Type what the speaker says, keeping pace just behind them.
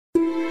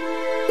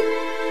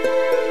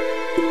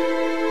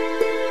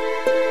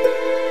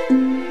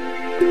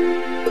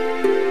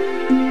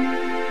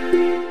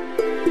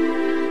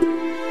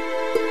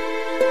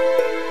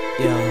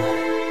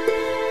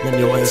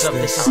What's up,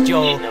 this is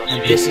Joel,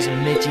 and this is a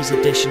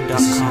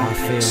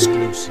MidgeysEdition.com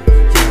exclusive.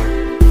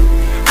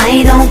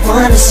 I don't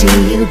wanna see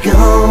you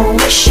go.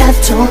 Wish I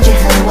told you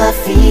how I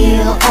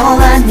feel. All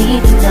I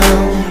need to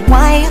know.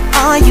 Why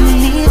are you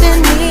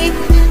leaving me?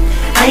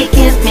 I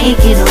can't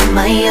make it on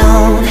my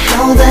own.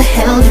 How the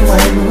hell do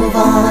I move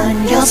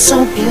on? You're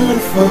so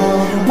beautiful.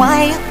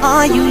 Why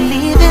are you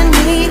leaving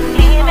me?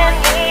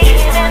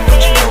 But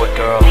you know it,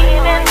 girl.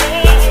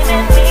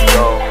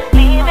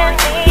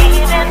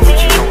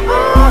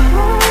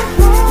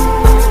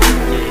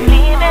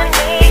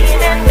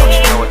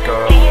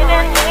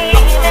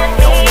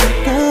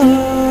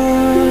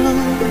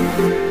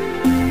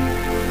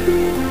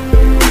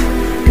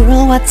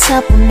 Girl, what's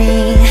up with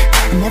me?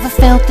 I never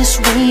felt this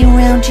way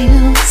around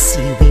you.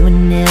 See, we were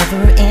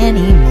never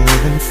any more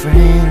than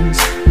friends.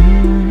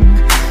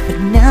 But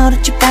now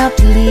that you're about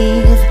to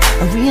leave,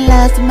 I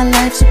realize that my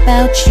life's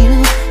about you.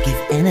 Give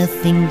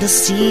anything to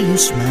see you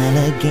smile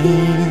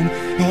again.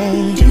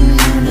 Hey, do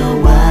you know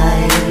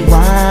why?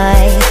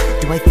 Why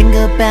do I think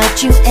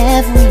about you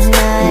every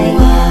night?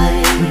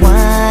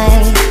 Why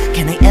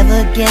can I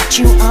ever get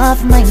you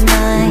off my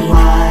mind?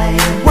 Why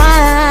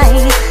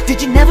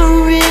did you never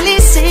really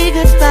say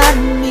goodbye to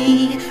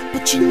me?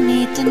 But you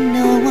need to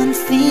know one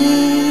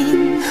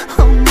thing.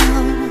 Oh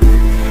no,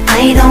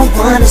 I don't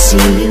wanna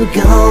see you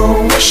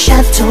go. Wish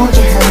I told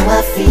you how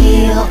I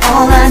feel.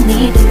 All I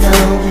need to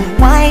know.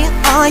 Why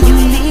are you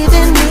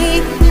leaving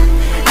me?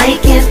 I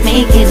can't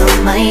make it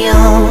on my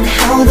own.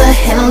 How the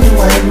hell do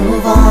I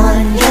move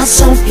on? You're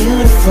so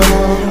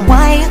beautiful.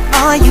 Why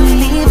are you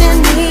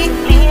leaving me?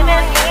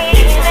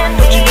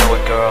 But you know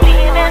it, girl.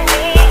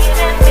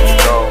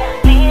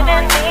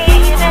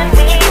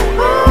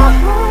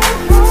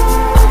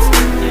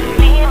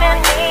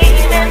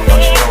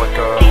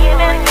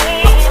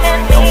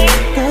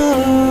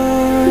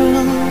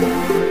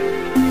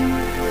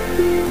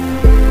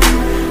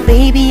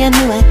 Baby, I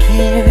knew I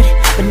cared,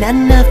 but not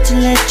enough to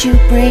let you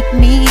break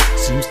me.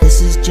 Seems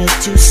this is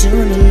just too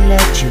soon to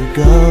let you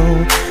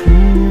go.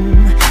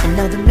 And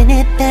now the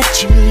minute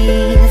that you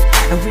leave,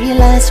 I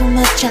realize how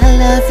much I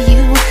love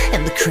you.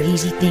 And the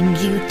crazy thing,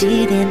 you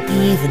didn't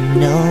even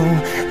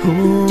know.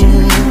 Ooh, do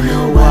you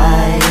know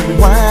why?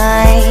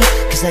 Why?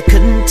 Cause I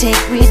couldn't take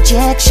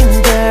rejection,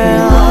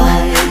 girl.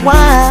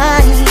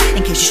 Why?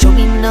 In case you show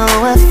me no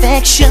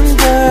affection,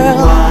 girl.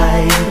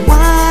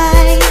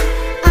 Why?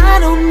 I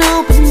don't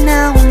know, but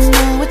now I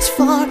know it's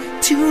far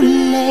too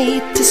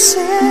late to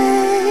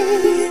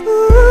say.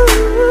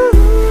 Ooh,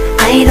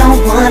 I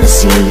don't wanna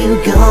see you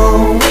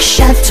go. Wish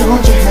I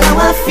told you how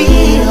I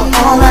feel.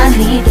 All I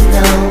need to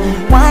know.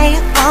 Why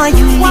are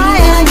you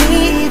leaving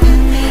me?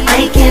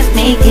 I can't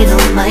make it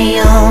on my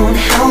own.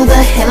 How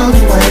the hell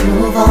do I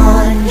move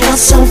on? You're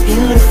so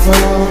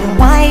beautiful.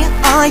 Why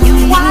are you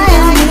leaving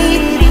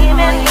me?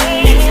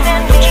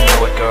 But you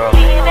know it, girl.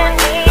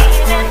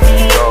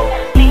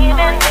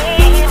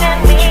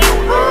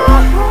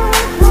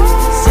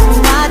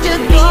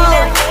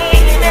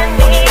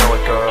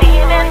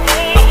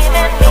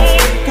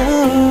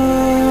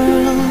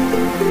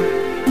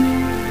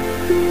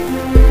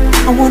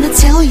 I wanna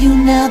tell you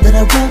now that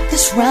I wrote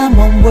this rhyme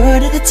one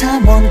word at a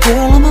time, one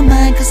girl on my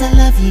mind, cause I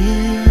love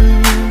you.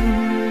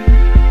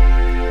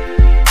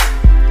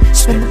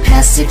 Spent the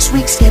past 6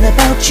 weeks scared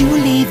about you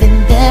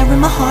leaving. There in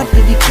my heart,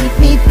 girl, you keep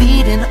me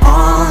beating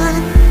on.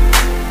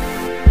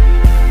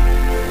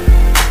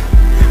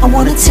 I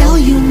wanna tell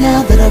you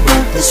now that I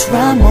wrote this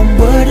rhyme one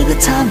word at a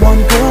time,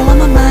 one girl on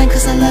my mind,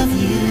 cause I love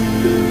you.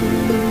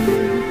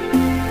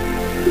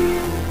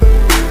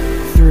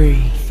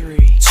 3,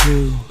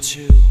 2,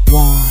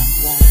 1.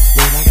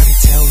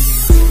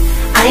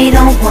 I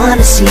don't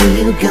wanna see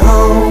you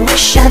go.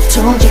 Wish I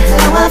told you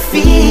how I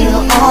feel.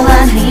 All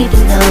I need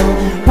to know.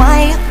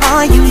 Why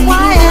are you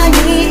leaving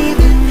me?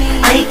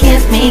 I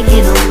can't make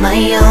it on my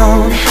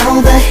own. How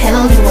the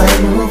hell do I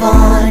move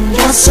on?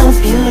 You're so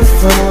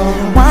beautiful.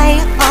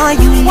 Why are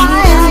you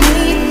leaving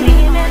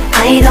me?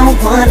 I don't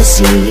wanna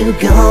see you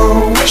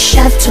go. Wish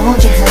I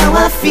told you how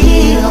I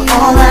feel.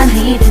 All I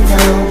need to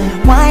know.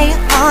 Why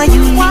are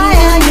you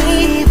leaving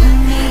me?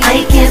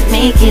 I can't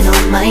make it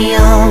on my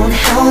own.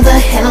 How the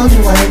hell do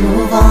I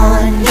move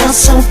on? You're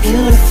so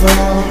beautiful.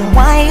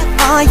 Why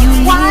are you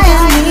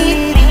leaving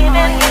me?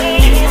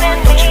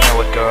 But you know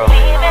it, girl.